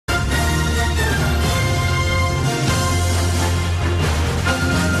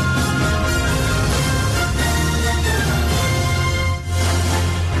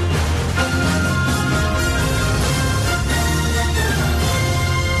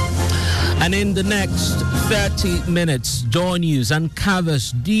And in the next 30 minutes, Joy News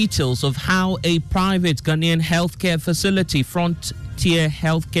uncovers details of how a private Ghanaian healthcare facility, Frontier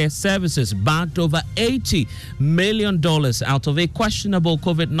Healthcare Services, bagged over $80 million out of a questionable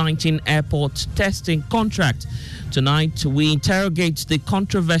COVID-19 airport testing contract. Tonight, we interrogate the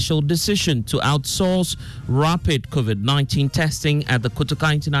controversial decision to outsource rapid COVID-19 testing at the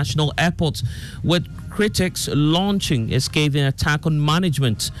Kotoka International Airport, with critics launching a scathing attack on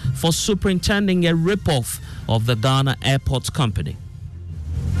management for superintending a rip-off of the Ghana Airport Company.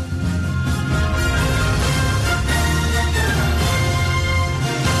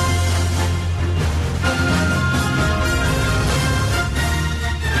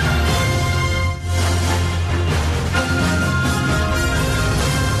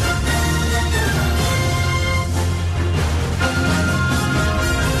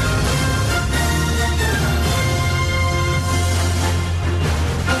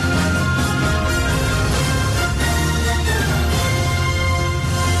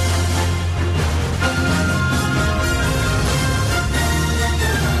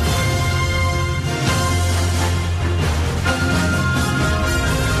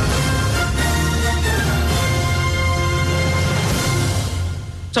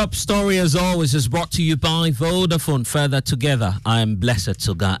 Top story, as always, is brought to you by Vodafone. Further together, I am Blessed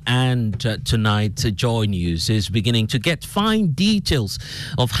Suga, and tonight, Joy News is beginning to get fine details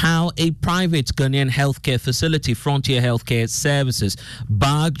of how a private Ghanaian healthcare facility, Frontier Healthcare Services,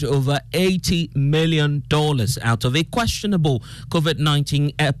 bagged over $80 million out of a questionable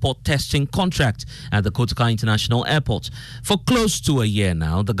COVID-19 airport testing contract at the Kotoka International Airport. For close to a year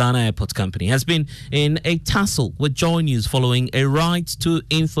now, the Ghana Airport Company has been in a tussle with Joy News following a right to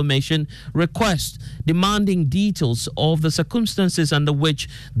information request demanding details of the circumstances under which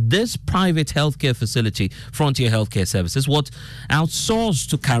this private healthcare facility, Frontier Healthcare Services, was outsourced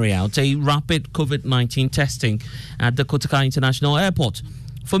to carry out a rapid COVID-19 testing at the Kotoka International Airport.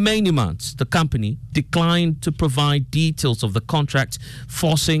 For many months, the company declined to provide details of the contract,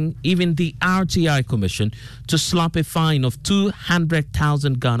 forcing even the RTI Commission to slap a fine of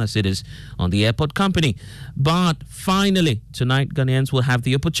 200,000 Ghana cedis on the airport company. But finally, tonight, Ghanaians will have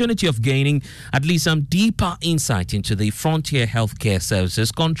the opportunity of gaining at least some deeper insight into the Frontier Healthcare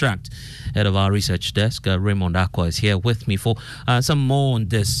Services contract. Head of our research desk, Raymond Akwa, is here with me for some more on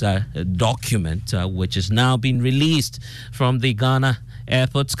this document, which has now been released from the Ghana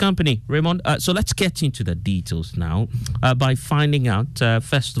Airports Company. Raymond, so let's get into the details now by finding out,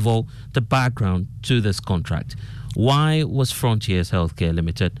 first of all, the background to this contract. Why was Frontiers Healthcare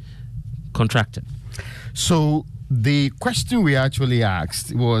Limited contracted? So the question we actually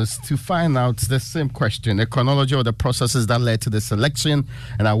asked was to find out the same question, the chronology of the processes that led to the selection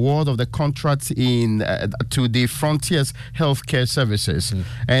and award of the contract to the Frontiers Healthcare Services.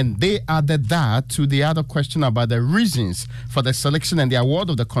 And they added that to the other question about the reasons for the selection and the award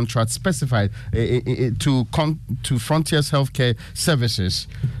of the contract specified to Frontiers Healthcare Services.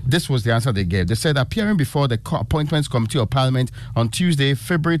 This was the answer they gave. They said, appearing before the Appointments Committee of Parliament on Tuesday,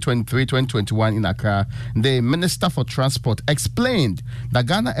 February 23, 2021 in Accra, the Minister for Transport explained that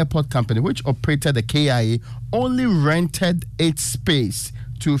Ghana Airport Company, which operated the KIA, only rented its space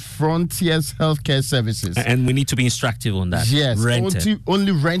to Frontiers Healthcare Services. And we need to be instructive on that. Yes,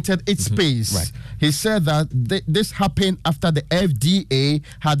 only rented its space. Right. He said that this happened after the FDA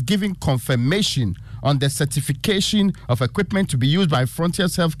had given confirmation on the certification of equipment to be used by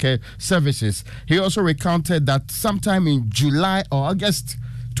Frontiers Healthcare Services. He also recounted that sometime in July or August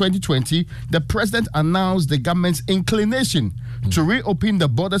 2020, the president announced the government's inclination to reopen the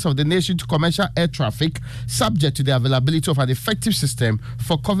borders of the nation to commercial air traffic, subject to the availability of an effective system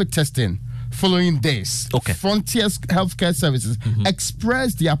for COVID testing. Following this, Frontiers Healthcare Services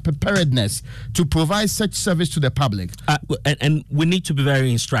expressed their preparedness to provide such service to the public. And we need to be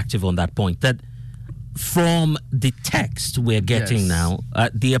very instructive on that point, that from the text we're getting now,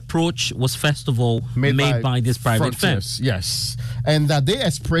 the approach was first of all made by this private firm. Yes, and that they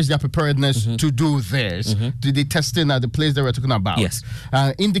expressed their preparedness to do this, to the testing at the place they were talking about. Yes,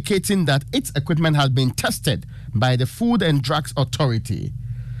 indicating that its equipment has been tested by the Food and Drugs Authority.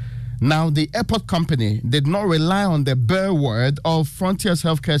 Now, the airport company did not rely on the bare word of Frontiers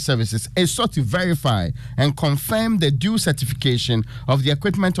Healthcare Services. It sought to verify and confirm the due certification of the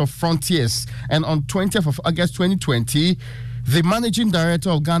equipment of Frontiers. And on 20th of August 2020, the managing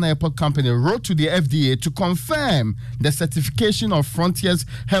director of Ghana Airport Company wrote to the FDA to confirm the certification of Frontiers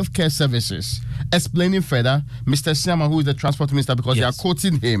Healthcare Services. Explaining further, Mr. Siama, who is the transport minister, because they are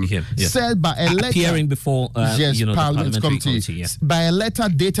quoting him, said by a letter appearing before the Parliamentary Committee, by a letter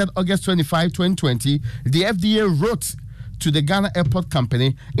dated August 25, 2020, the FDA wrote to the Ghana Airport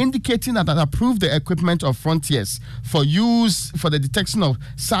Company, indicating that it approved the equipment of Frontiers for use for the detection of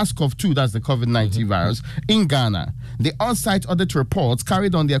SARS-CoV-2, that's the COVID-19 virus, in Ghana. The on-site audit report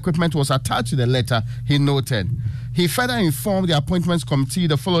carried on the equipment was attached to the letter, he noted. He further informed the Appointments Committee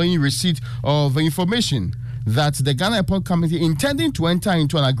the following receipt of information that the Ghana Airport Company, intending to enter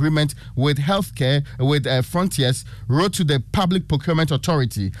into an agreement with Frontiers, wrote to the Public Procurement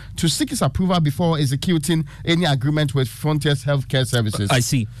Authority to seek its approval before executing any agreement with Frontiers Healthcare Services. I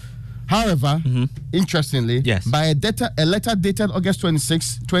see. However, interestingly, yes, by a letter dated August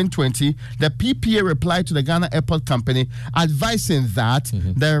 26, 2020, the PPA replied to the Ghana Airport Company advising that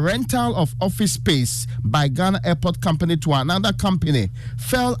the rental of office space by Ghana Airport Company to another company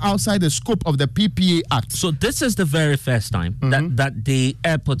fell outside the scope of the PPA Act. So this is the very first time that the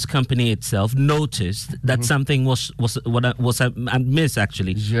airports company itself noticed that something was amiss,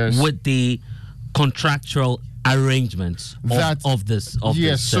 actually, with the contractual arrangements of this.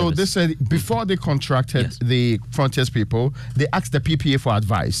 Yes, so they said before they contracted the Frontiers people, they asked the PPA for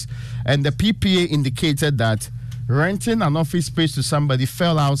advice, and the PPA indicated that renting an office space to somebody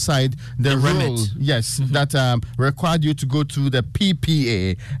fell outside the rule, that required you to go to the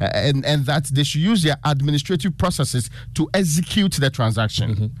PPA, and that they should use their administrative processes to execute the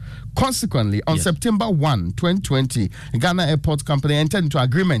transaction. Consequently, on September 1, 2020, Ghana Airport Company entered into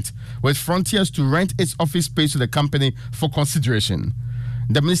agreement with Frontiers to rent its office space to the company for consideration.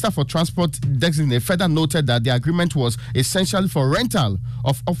 The Minister for Transport designate further noted that the agreement was essentially for rental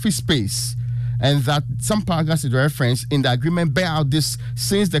of office space, and that some paragraphs in the reference in the agreement bear out this,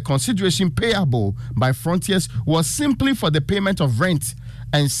 since the consideration payable by Frontiers was simply for the payment of rent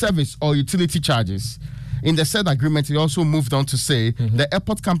and service or utility charges. In the said agreement, he also moved on to say the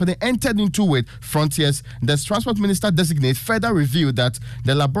airport company entered into with Frontiers. The Transport Minister designate further revealed that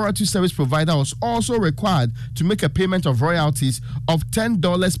the laboratory service provider was also required to make a payment of royalties of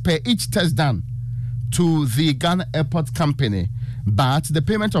 $10 per each test done to the Ghana Airport Company. But the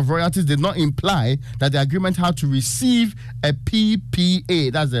payment of royalties did not imply that the agreement had to receive a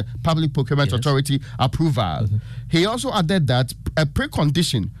PPA, that's the Public Procurement Authority approval. He also added that a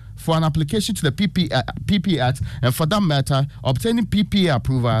precondition for an application to the PPA Act, and for that matter, obtaining PPA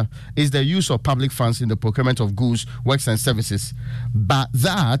approval, is the use of public funds in the procurement of goods, works, and services. But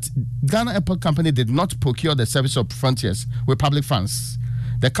that Ghana Airport Company did not procure the service of Frontiers with public funds.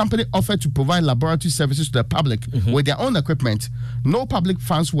 The company offered to provide laboratory services to the public with their own equipment. No public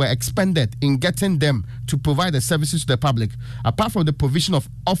funds were expended in getting them to provide the services to the public, apart from the provision of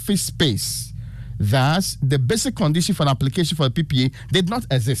office space. Thus, the basic condition for an application for a PPA did not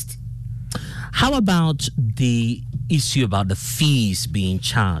exist. How about the issue about the fees being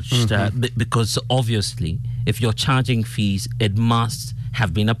charged? Because obviously, if you're charging fees, it must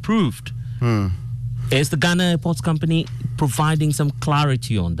have been approved. Is the Ghana Airports Company providing some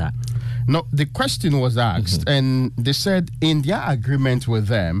clarity on that? No, the question was asked, and they said in their agreement with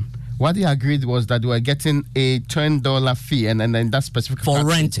them, what they agreed was that they were getting a $10 fee, and then that specific for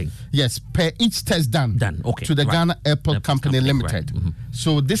renting. Yes, per each test done. To the Ghana Airport Company Limited.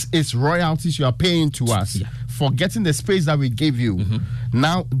 So this is royalties you are paying to us for getting the space that we gave you.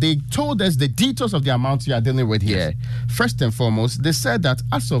 Now they told us the details of the amount you are dealing with here. First and foremost, they said that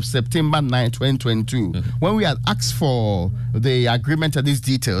as of September 9, 2022, when we had asked for the agreement and these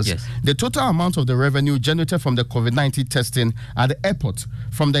details, the total amount of the revenue generated from the COVID-19 testing at the airport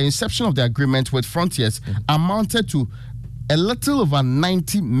from the inception of the agreement with Frontiers amounted to a little over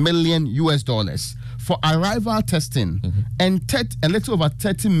 $90 million for arrival testing, and a little over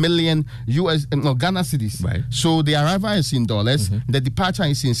 30 million Ghana cedis. So the arrival is in dollars, the departure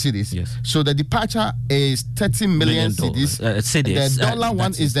is in cedis. So the departure is 30 million cedis. The dollar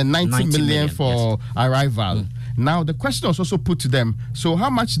one is the 90 million for arrival. Now, the question was also put to them, so how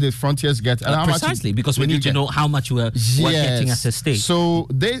much did Frontiers get? And precisely, because we need to know how much we're getting as a state. So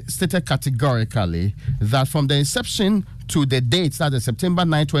they stated categorically that from the inception to the date, that is September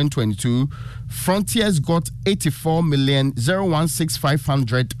 9, 2022, Frontiers got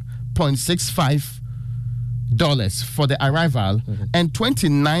 $84,016,500.65 for the arrival and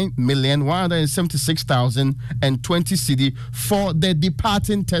 29,176,020 cedi for the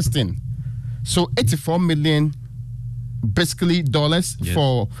departing testing. So 84 million basically dollars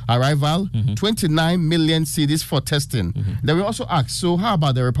for arrival, 29 million cedis for testing. Then we also asked, so how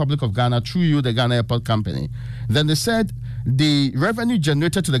about the Republic of Ghana through you, the Ghana Airport Company? Then they said the revenue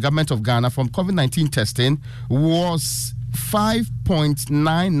generated to the government of Ghana from COVID-19 testing was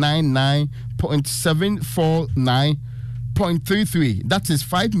 5.999.749.33. That is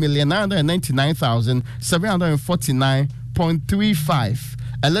 5,999,749.35.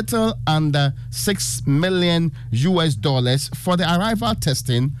 a little under 6 million US dollars for the arrival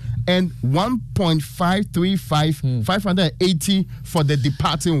testing, and 580 for the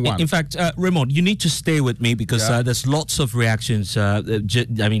departing one. In fact, Raymond, you need to stay with me because there's lots of reactions.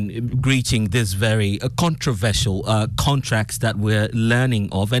 Greeting this very controversial contracts that we're learning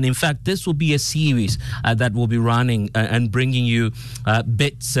of, and in fact, this will be a series that will be running and bringing you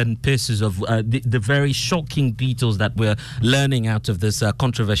bits and pieces of the very shocking details that we're learning out of this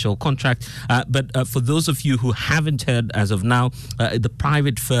controversial contract. But for those of you who haven't heard as of now, the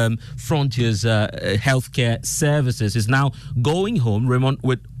private firm Frontier's Healthcare Services is now going home, Raymond,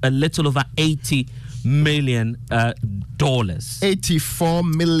 with a little over $80 million. 84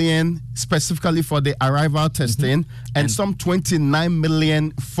 million specifically for the arrival testing, and some 29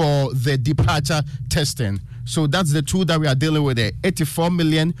 million for the departure testing. So that's the two that we are dealing with there. 84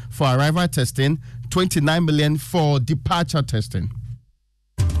 million for arrival testing, 29 million for departure testing.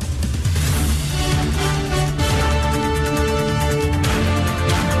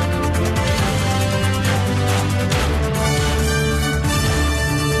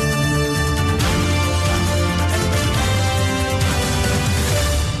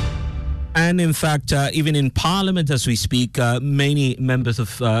 And in fact, even in Parliament as we speak, many members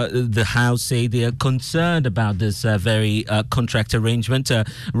of the House say they are concerned about this very contract arrangement.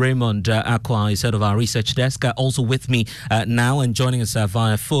 Raymond Akwa is head of our research desk. Also with me now and joining us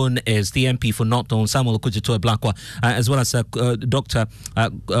via phone is the MP for North North, Samuel Okudzeto-Ablakwa, as well as Dr.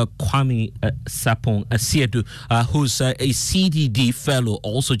 Kwame Sapong Asiedu, who's a CDD fellow,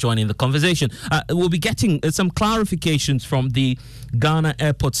 also joining the conversation. We'll be getting some clarifications from the Ghana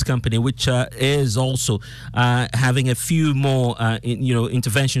Airports Company, which is also having a few more,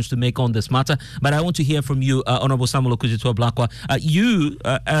 interventions to make on this matter. But I want to hear from you, Honorable Samuel Okudzeto-Ablakwa. You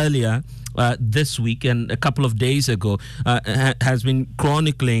earlier this week and a couple of days ago has been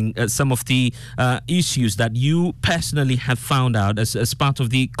chronicling some of the issues that you personally have found out as part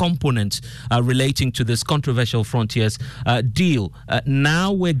of the components relating to this controversial Frontiers deal.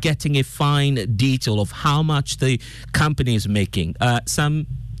 Now we're getting a fine detail of how much the company is making.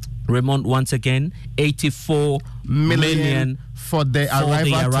 Raymond, once again, 84 million for the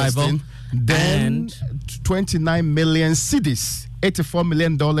arrival testing, then 29 million cedis. $84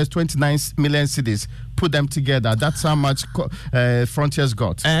 million, 29 million cedis. Put them together. That's how much Frontiers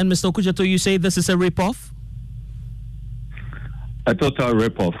got. And Mr. Okudzeto, you say this is a rip-off? A total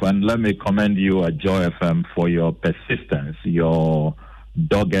rip-off. And let me commend you at Joy FM for your persistence, your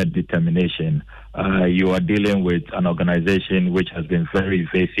dogged determination. You are dealing with an organization which has been very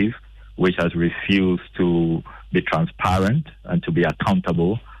evasive, which has refused to be transparent and to be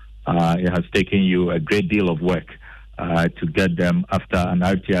accountable. It has taken you a great deal of work to get them after an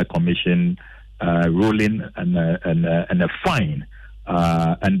RTI commission ruling and a fine.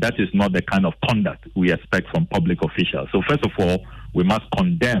 And that is not the kind of conduct we expect from public officials. So first of all, we must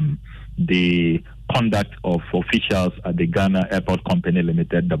condemn the conduct of officials at the Ghana Airport Company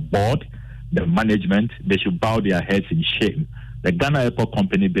Limited, the board, the management. They should bow their heads in shame. The Ghana Airport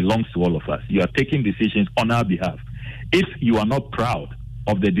Company belongs to all of us. You are taking decisions on our behalf. If you are not proud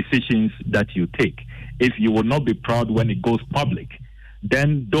of the decisions that you take, if you will not be proud when it goes public,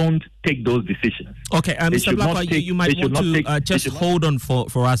 then don't take those decisions. Okay, Mr. Blakwa, you might want to just hold on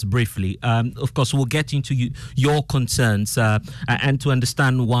for us briefly. Of course, we'll get into your concerns and to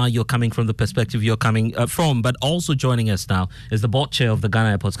understand why you're coming from the perspective you're coming from. But also joining us now is the board chair of the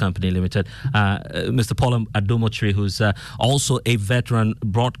Ghana Airports Company Limited, Mr. Paul Adomotri, who's also a veteran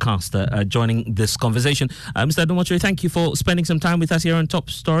broadcaster, joining this conversation. Mr. Adomotri, thank you for spending some time with us here on Top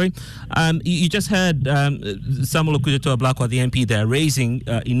Story. You just heard Samuel Okudzeto-Ablakwa, the MP there, raising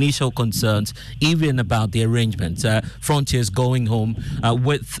initial concerns even about the arrangement. Frontiers going home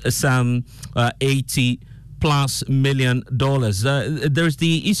with some $80+ million. There's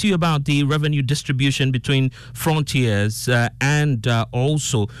the issue about the revenue distribution between Frontiers and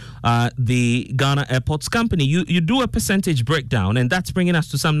also the Ghana Airports Company. You do a percentage breakdown, and that's bringing us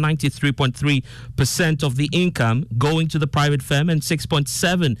to some 93.3% of the income going to the private firm and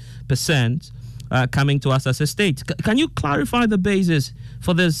 6.7% coming to us as a state. Can you clarify the basis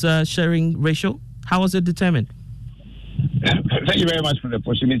for this sharing ratio? How was it determined? Thank you very much for the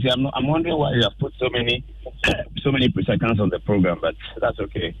opportunity. I'm wondering why you have put so many seconds on the program, but that's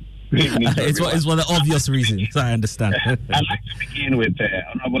okay. It's for the obvious reasons, I understand. I'd like to begin with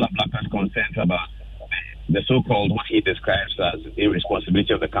Honorable Ablakwa's concerns about the so-called what he describes as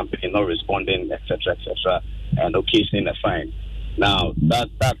irresponsibility of the company, not responding, etc., and occasioning a fine. Now, that's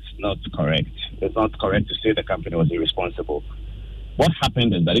not correct. It's not correct to say the company was irresponsible. What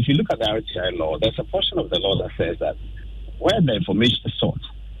happened is that if you look at the RTI law, there's a portion of the law that says that where the information is sought,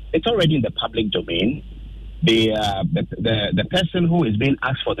 it's already in the public domain. The person who is being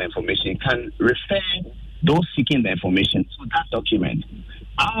asked for the information can refer those seeking the information to that document.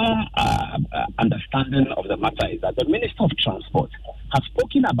 Our understanding of the matter is that the Minister of Transport has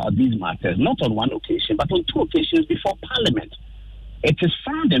spoken about these matters not on one occasion but on 2 occasions before Parliament. It is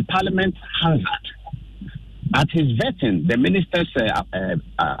found in Parliament Hazard. At his vetting, the minister's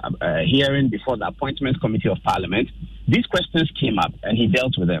hearing before the Appointments Committee of Parliament, these questions came up and he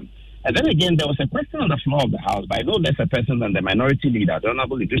dealt with them. And then again, there was a question on the floor of the House by no less a person than the Minority Leader, the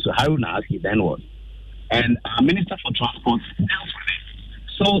Honorable Idris Haruna, as he then was. And our Minister for Transport dealt with it.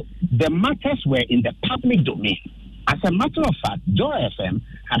 So the matters were in the public domain. As a matter of fact, Joy FM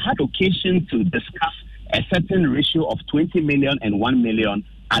had occasion to discuss a certain ratio of 20 million and 1 million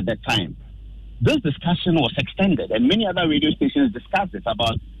at the time. This discussion was extended, and many other radio stations discussed it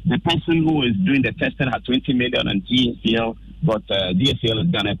about the person who is doing the testing had 20 million and DSL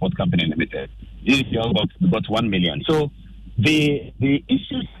is Ghana Airport Company Limited. DSL got 1 million. So the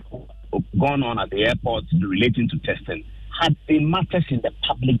issues gone on at the airport relating to testing had been matters in the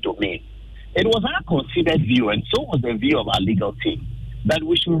public domain. It was our considered view, and so was the view of our legal team, that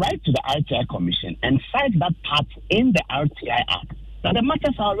we should write to the RTI Commission and cite that part in the RTI Act that the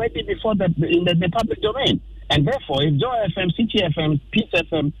matters are already before in the public domain. And therefore, if Joy FM, CTFM, Peace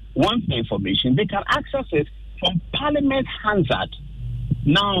FM wants the information, they can access it from Parliament Hazard.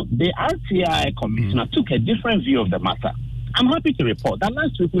 Now, the RTI Commissioner took a different view of the matter. I'm happy to report that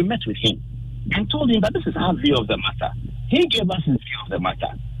last week we met with him and told him that this is our view of the matter. He gave us his view of the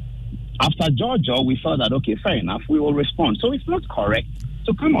matter. After Georgia, we felt that, okay, fair enough, we will respond. So it's not correct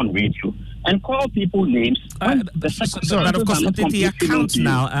to come on radio and call people names. But of course, the accounts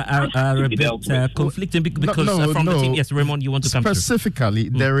now are a bit conflicting because from the team. Yes, Raymond, you want to come specifically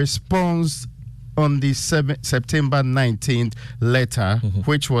the response on the September 19th letter,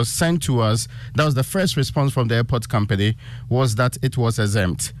 which was sent to us. That was the first response from the airport company, was that it was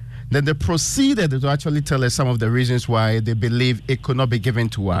exempt. Then they proceeded to actually tell us some of the reasons why they believe it could not be given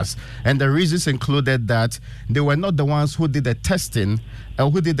to us. And the reasons included that they were not the ones who did the testing or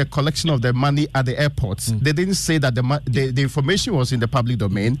who did the collection of the money at the airports. They didn't say that the information was in the public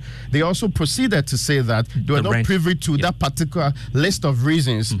domain. They also proceeded to say that they were not privy to that particular list of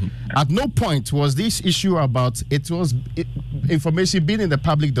reasons. At no point was this issue about information being in the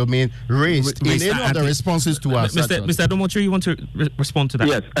public domain raised in any of the responses to us. Mr. Adomocho, you want to respond to that?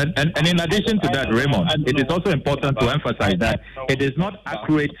 Yes, and in addition to that, Raymond, it is also important to emphasize that it is not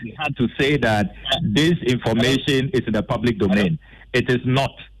accurate to say that this information is in the public domain. It is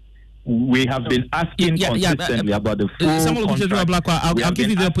not. We have been asking consistently about the full contract. I'll give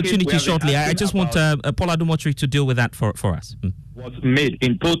you the opportunity shortly. I just want Paul Adomocho to deal with that for us. Was made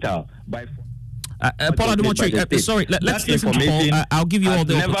in total by... Paul Adomocho, sorry, let's listen to Paul. I'll give you all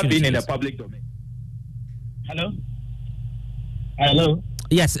the opportunities. Never been in the public domain. Hello? Hello?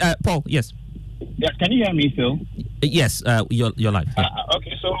 Yes, Paul, yes. Yeah, can you hear me, Phil? Yes, you're live. Yeah.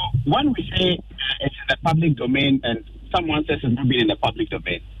 Okay, so when we say it's in the public domain and someone says it's not been in the public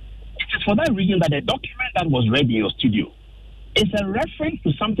domain, it is for that reason that the document that was read in your studio is a reference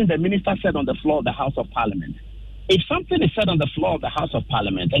to something the minister said on the floor of the House of Parliament. If something is said on the floor of the House of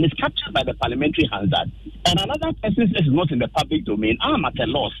Parliament and is captured by the parliamentary hazard, and another person says it's not in the public domain, I'm at a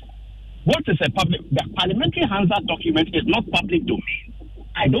loss. What is the parliamentary hazard document is not public domain.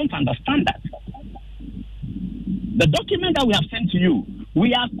 I don't understand that. The document that we have sent to you,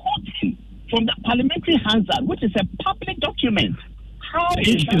 we are quoting from the parliamentary hazard, which is a public document.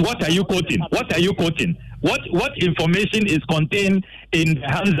 What are you quoting? What are you quoting? What information is contained in the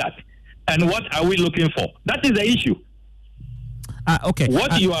hazard, and what are we looking for? That is the issue. Okay.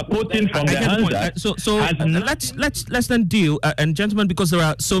 What you are quoting from the hazard. Let's then deal, and gentlemen, because there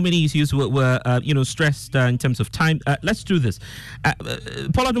are so many issues were stressed in terms of time. Let's do this.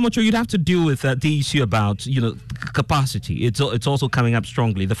 Paul Adomocho, you'd have to deal with the issue about capacity. It's also coming up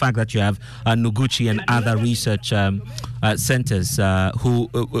strongly. The fact that you have Noguchi and other research centers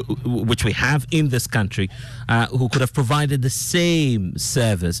which we have in this country who could have provided the same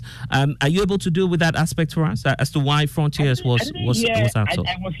service. Are you able to deal with that aspect for us as to why Frontiers was outsourced?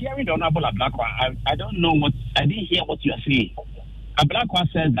 I was hearing the Honorable Ablakwa. I don't know I didn't hear what you are saying. Ablakwa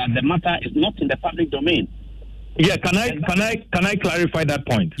says that the matter is not in the public domain. Yeah, can I clarify that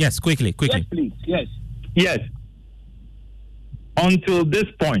point? Yes, quickly. Yes, please. Yes. Until this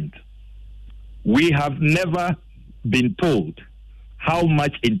point, we have never been told how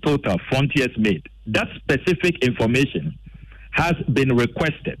much in total Frontiers made. That specific information has been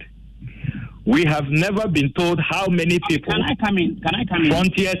requested. We have never been told how many people Can I come in?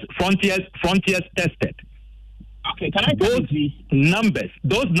 Frontiers tested. Okay, can I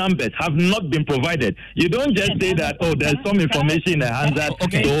those numbers have not been provided. You don't just say that, there's some information in the hands that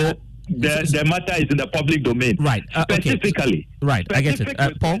the matter is in the public domain. Right. Specifically. Okay. Right. I get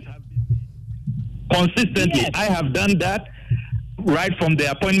it. Paul? Consistently, I have done that right from the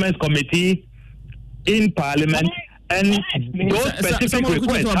appointments committee in Parliament. And those specific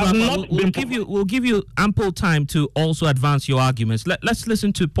requests have not been... We'll give you ample time to also advance your arguments. Let's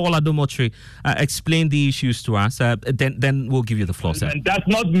listen to Paul Adomotri explain the issues to us. Then we'll give you the floor, sir. And does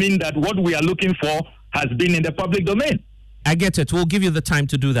not mean that what we are looking for has been in the public domain. I get it. We'll give you the time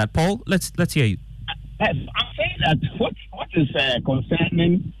to do that. Paul, let's hear you. I'm saying that what is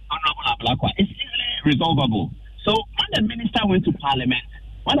concerning Honorable Ablakwa is easily resolvable. So when the minister went to Parliament,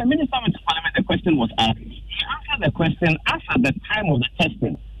 the question was asked. He answered the question as at the time of the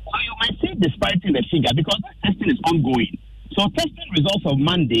testing. So you might see disparity in the figure because the testing is ongoing. So testing results of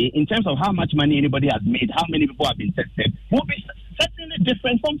Monday, in terms of how much money anybody has made, how many people have been tested, will be certainly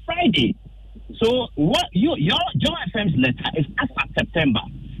different from Friday. So what your Joe FM's letter is as of September.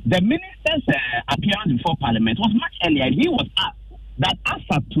 The minister's appearance before Parliament was much earlier. He was asked that as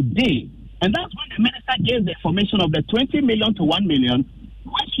of today, and that's when the minister gave the information of the 20 million to 1 million,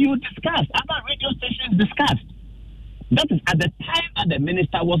 which you discussed, other radio stations discussed. That is at the time that the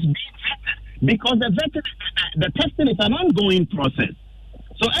minister was being vetted, because the testing is an ongoing process.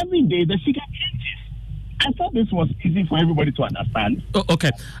 So every day the figure changes. I thought this was easy for everybody to understand.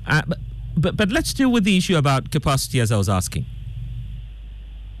 Okay, but let's deal with the issue about capacity, as I was asking.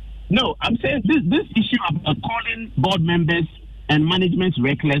 No, I'm saying this issue about calling board members and management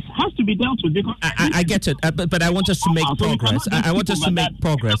reckless has to be dealt with, because I get it, but I want us to make progress. I want us to make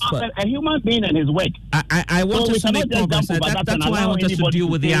progress. But a human being and his work. I want us to make progress. That's why I want us to deal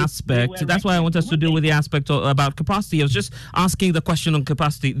with the aspect. That's why I want us to deal with the aspect about capacity. I was just asking the question on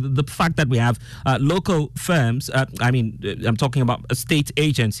capacity. The fact that we have local firms, I'm talking about state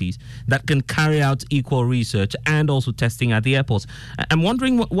agencies that can carry out equal research and also testing at the airports. I'm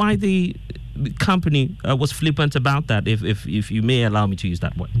wondering why the company was flippant about that, if you may allow me to use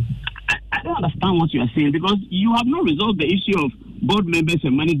that word. I don't understand what you are saying, because you have not resolved the issue of board members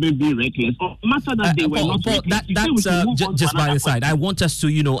and management being reckless. Or matter that they were not reckless. That's just by the side. I want us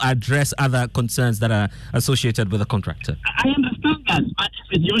to, address other concerns that are associated with a contractor. I understand that, but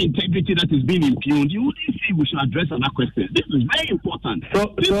if it's your integrity that is being impugned, you wouldn't say we should address other questions. This is very important.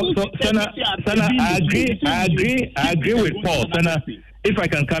 So Senator, I agree with Paul. Senator, if I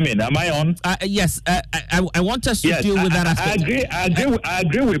can come in, am I on? Yes. I want us to deal with that aspect. I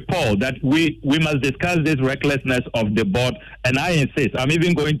agree with Paul that we must discuss this recklessness of the board, and I insist. I'm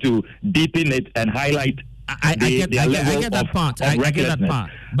even going to deepen it and highlight I get that part. I get that part.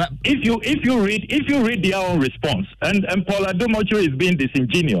 But if you read their own response, and Paul Adomotri is being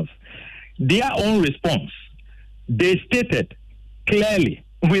disingenuous, their own response, they stated clearly,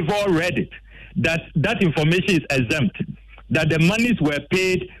 we've all read it, that information is exempt, that the monies were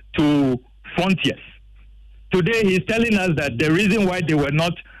paid to Frontiers. Today he's telling us that the reason why they were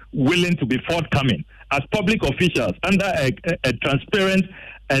not willing to be forthcoming as public officials under a transparent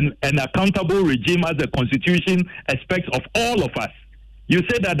and accountable regime as the Constitution expects of all of us. You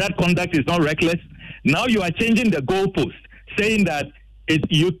say that conduct is not reckless. Now you are changing the goalpost, saying that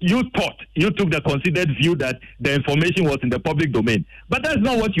you took the considered view that the information was in the public domain. But that's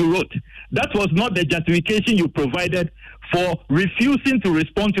not what you wrote. That was not the justification you provided for refusing to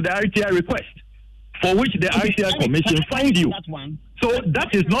respond to the RTI request, for which the RTI Commission fined you. So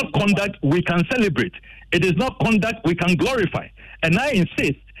that is not conduct we can celebrate. It is not conduct we can glorify. And I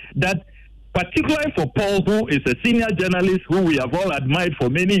insist that, particularly for Paul, who is a senior journalist who we have all admired for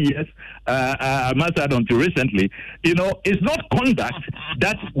many years, I must add until recently, it's not conduct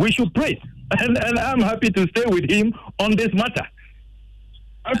that we should praise. And I'm happy to stay with him on this matter.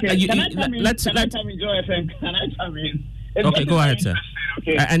 Okay, can I come in, Joe FM? Can I come in? Okay, go ahead, sir.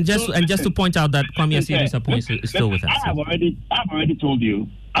 Okay. And just to point out that Kwame Asiedu's point is still with us. I've already told you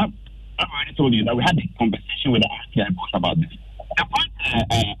that we had a conversation with the RTI boss about this. The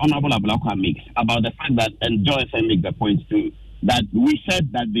point Honorable Ablakwa makes about the fact that, and Joe FM makes the point too, that we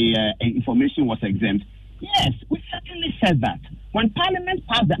said that the information was exempt. Yes, we certainly said that. When Parliament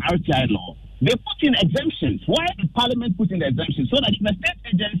passed the RTI law, they put in exemptions. Why did Parliament put in the exemptions? So that if a state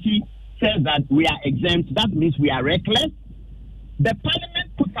agency says that we are exempt, that means we are reckless. The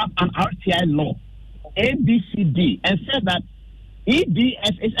Parliament put up an RTI law, ABCD, and said that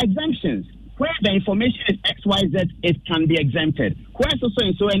EDS is exemptions. Where the information is XYZ, it can be exempted. Where so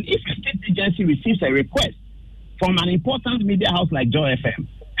and so, and if a state agency receives a request from an important media house like Joy FM,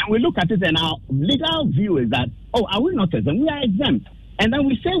 and we look at it, and our legal view is that, are we not exempt? We are exempt. And then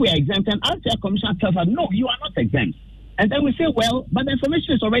we say we are exempt, and RTI Commissioner tells us, no, you are not exempt. And then we say, well, but the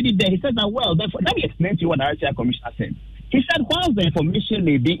information is already there. He said that, well, therefore, let me explain to you what the RTI Commissioner said. He said, while the information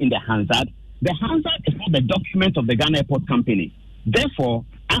may be in the Hansard, the Hansard is not the document of the Ghana Airport Company. Therefore,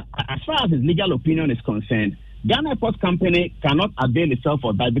 as far as his legal opinion is concerned, Ghana Airport Company cannot avail itself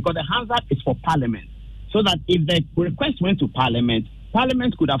of that because the Hansard is for Parliament. So that if the request went to Parliament,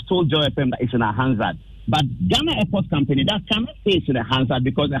 Parliament could have told Joy FM that it's in a Hansard. But Ghana Airport Company, that cannot say it's in a Hansard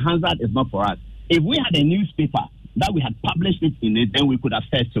because the Hansard is not for us. If we had a newspaper that we had published it in it, then we could have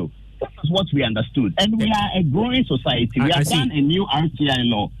said so. This is what we understood. And we are a growing society. We have done a new RTI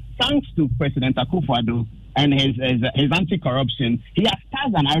law. Thanks to President Akufo-Addo and his anti-corruption, he has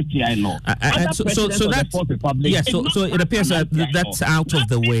passed an RTI law. So it appears that that's out of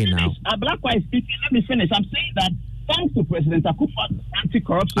the way now. Blackwise speaking, let me finish. I'm saying that thanks to President Akufo-Addo's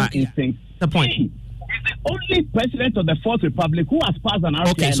anti-corruption instinct, the point. He is the only president of the Fourth Republic who has passed an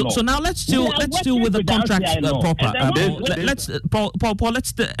RTI law. So now let's deal with the contract proper.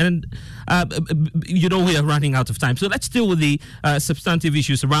 We are running out of time. So let's deal with the substantive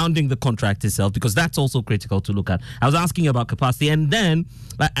issues surrounding the contract itself, because that's also critical to look at. I was asking about capacity, and then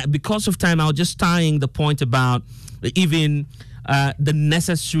because of time, I was just tying the point about even the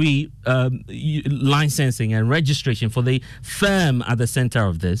necessary licensing and registration for the firm at the center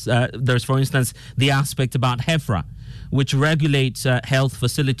of this. There's, for instance, the aspect about HEFRA, which regulates health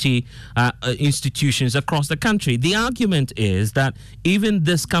facility institutions across the country. The argument is that even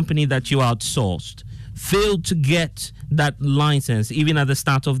this company that you outsourced failed to get that license even at the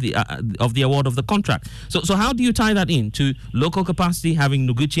start of the award of the contract. So how do you tie that in to local capacity, having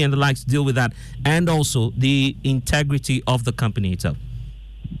Noguchi and the likes deal with that, and also the integrity of the company itself?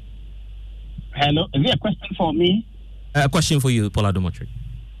 Hello, is there a question for me? A question for you, Paul Adomotri.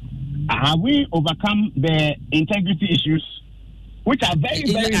 Have we overcome the integrity issues, which are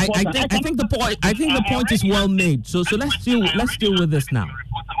very, very important? I think the point is well made. So let's deal with this now.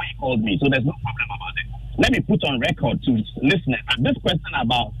 He called me, so there's no problem about it. Let me put on record to listeners this question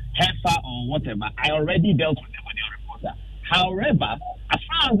about HEFA or whatever. I already dealt with it with your reporter. However, as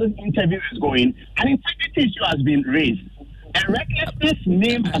far as this interview is going, an integrity issue has been raised. A recklessness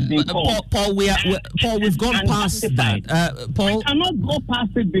name has been called. Paul, we've gone past that. Paul, we cannot go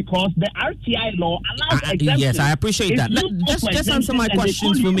past it because the RTI law allows exemption. Yes, I appreciate that. Just answer my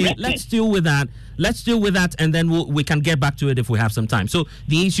questions for me. Let's deal with that. And then we can get back to it if we have some time. So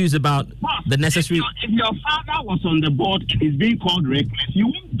the issues about the necessary. If your father was on the board and is being called reckless, you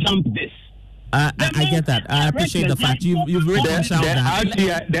won't jump this. I get that. I appreciate the fact you've written that.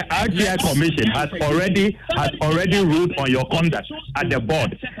 The RTI Commission has already ruled on your conduct at the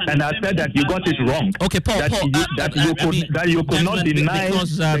board, and has said that you got it wrong. Okay, Paul. That you could not deny,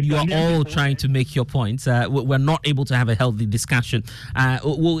 because you are all trying to make your points. We're not able to have a healthy discussion.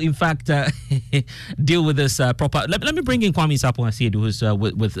 We'll in fact deal with this proper. Let me bring in Kwame Sapon-Asiedu, who's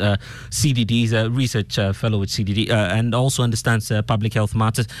with CDD. He's a research fellow with CDD and also understands public health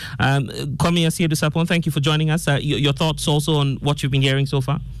matters. Kwame Asiedu Sapon, thank you for joining us. Your thoughts also on what you've been hearing so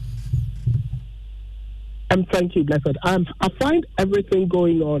far? Thank you, Blessed. I find everything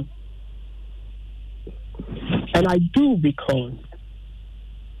going on, and I do, because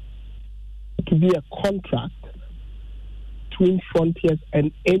it could be a contract between Frontiers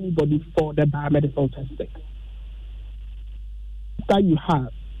and anybody for the biomedical testing that you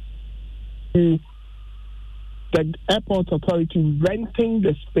have. The airport authority renting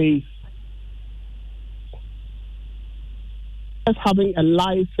the space, as having a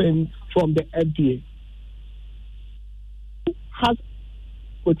license from the FDA, has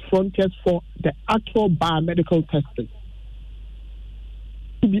with Frontiers for the actual biomedical testing,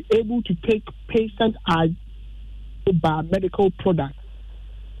 to be able to take patient biomedical products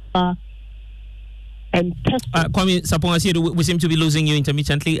and test. Kwame Sapon-Asiedu, we seem to be losing you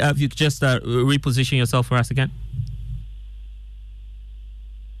intermittently. If you could just reposition yourself for us again.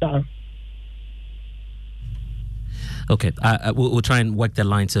 Okay, we'll try and work the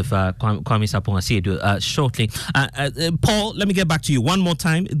lines of Kwame Sapon-Asiedu shortly. Paul, let me get back to you one more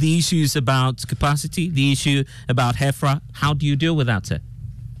time. The issues about capacity, the issue about HEFRA, how do you deal with that, sir?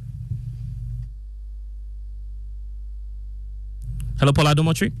 Hello, Paul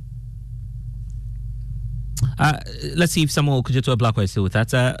Adomotri. Let's see if Samuel Kujetua Blakwa is still with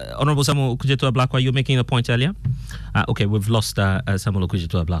us. Honorable Samuel Kujetua Blakwa, you were making a point earlier. Okay, we've lost Samuel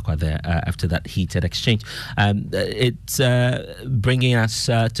Kujetua Blakwa there after that heated exchange. It's bringing us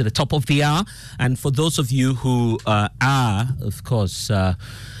to the top of the hour. And for those of you who are, of course,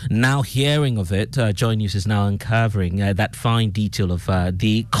 now hearing of it, Joy News is now uncovering that fine detail of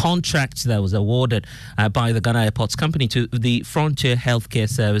the contract that was awarded by the Ghana Airports Company to the Frontier Healthcare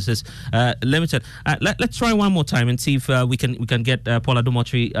Services Limited. Let's try one more time and see if we can get Paul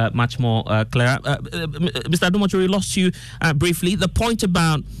Adomotri much more clear. Mr. Adomotri, we lost you briefly. The point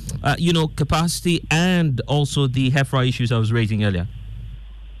about capacity and also the HEFRA issues I was raising earlier.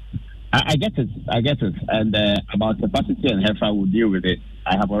 I get it. And about capacity and HEFRA, we'll deal with it.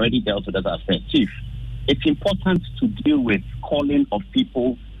 I have already dealt with that aspect. Chief, it's important to deal with calling of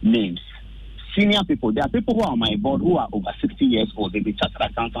people names. Senior people, there are people who are on my board who are over 60 years old. They've been chartered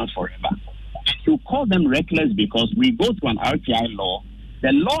accountants forever. You call them reckless because we go through an RTI law.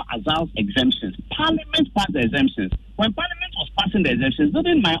 The law allows exemptions. Parliament passed the exemptions. When Parliament was passing the exemptions,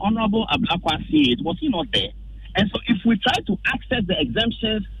 didn't my Honorable Ablakwa see it? Was he not there? And so if we try to access the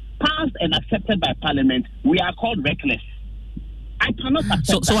exemptions passed and accepted by Parliament, we are called reckless. I cannot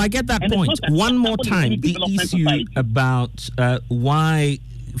accept So I get that point. One more time, the issue about why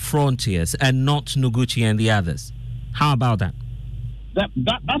Frontiers and not Noguchi and the others. How about that? That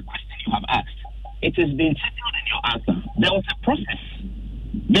question you have asked, it has been settled in your answer. There was a process.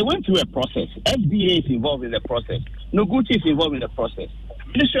 They went through a process. FDA is involved in the process. Noguchi is involved in the process.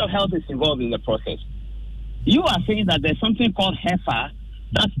 The Ministry of Health is involved in the process. You are saying that there's something called HEFA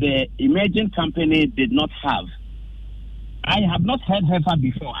that the emerging company did not have. I have not heard HEFA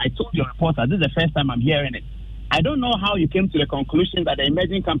before. I told your reporter, this is the first time I'm hearing it. I don't know how you came to the conclusion that the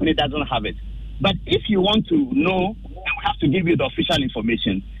emerging company doesn't have it. But if you want to know, then we have to give you the official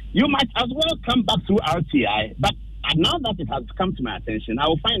information. You might as well come back through RTI, but now that it has come to my attention, I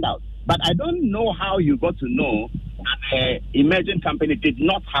will find out. But I don't know how you got to know that the emerging company did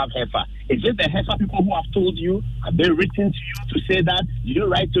not have HEFA. Is it the HEFA people who have told you? Have they written to you to say that? Did you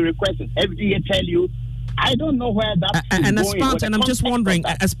write to request it? FDA tell you? I don't know where that and is as going. part, and I'm just wondering,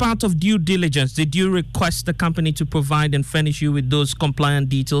 as part of due diligence, did you request the company to provide and furnish you with those compliant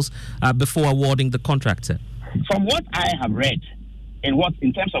details before awarding the contract, sir? From what I have read,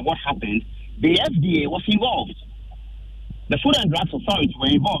 in terms of what happened, the FDA was involved. The Food and Drugs Authority were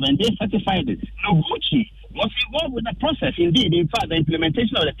involved, and they certified it. Noguchi was involved with the process. Indeed, in fact, the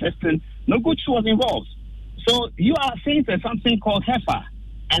implementation of the testing, Noguchi was involved. So you are saying there's something called HEFA,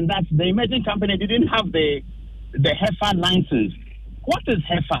 and that the emerging company didn't have the HEFA license. What is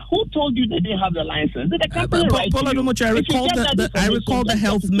HEFA? Who told you they didn't have the license? Did the company write Paul Adomotri, I recall the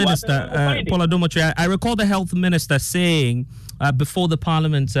health minister, Paul Adomotri, I recall the health minister saying before the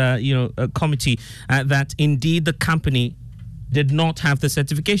Parliament committee that indeed the company did not have the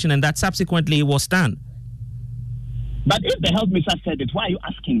certification and that subsequently it was done. But if the health minister said it, why are you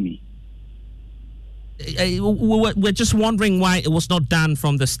asking me? We're just wondering why it was not done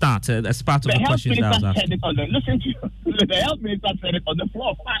from the start as part of the questions that I was asking. Listen to you. The health minister said it on the floor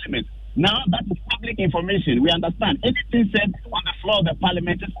of Parliament. Now that is public information. We understand. Anything said on the floor of the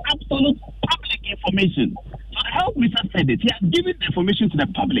Parliament is absolute public information. So the health minister said it. He has given the information to the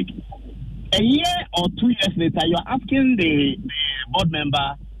public. A year or 2 years later, you're asking the board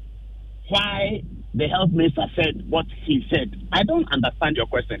member why the health minister said what he said. I don't understand your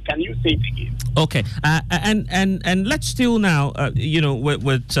question. Can you say it again? Okay. And let's still now,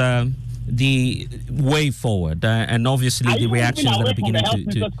 with the way forward, and obviously the reactions that are beginning to...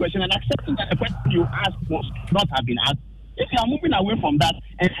 the health question and accepting that the question you asked must not have been asked. If you are moving away from that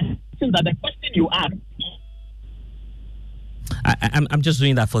and accepting that the question you asked... I'm just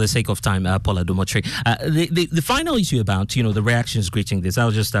doing that for the sake of time, Paul Adomotri. The final issue about, the reactions greeting this, I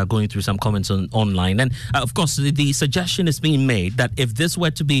was just going through some comments online. And, of course, the suggestion is being made that if this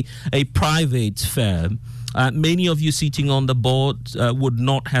were to be a private firm, many of you sitting on the board would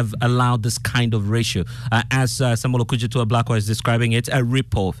not have allowed this kind of ratio, as Samuel Kujetua Blakwa is describing it, a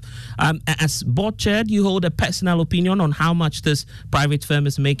rip-off. As board chair, do you hold a personal opinion on how much this private firm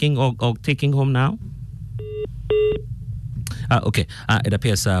is making or taking home now? It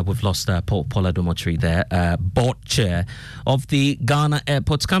appears we've lost Paul Adomotri there, board chair of the Ghana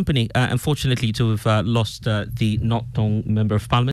Airports Company. Unfortunately, to have lost the North Tongue Member of Parliament.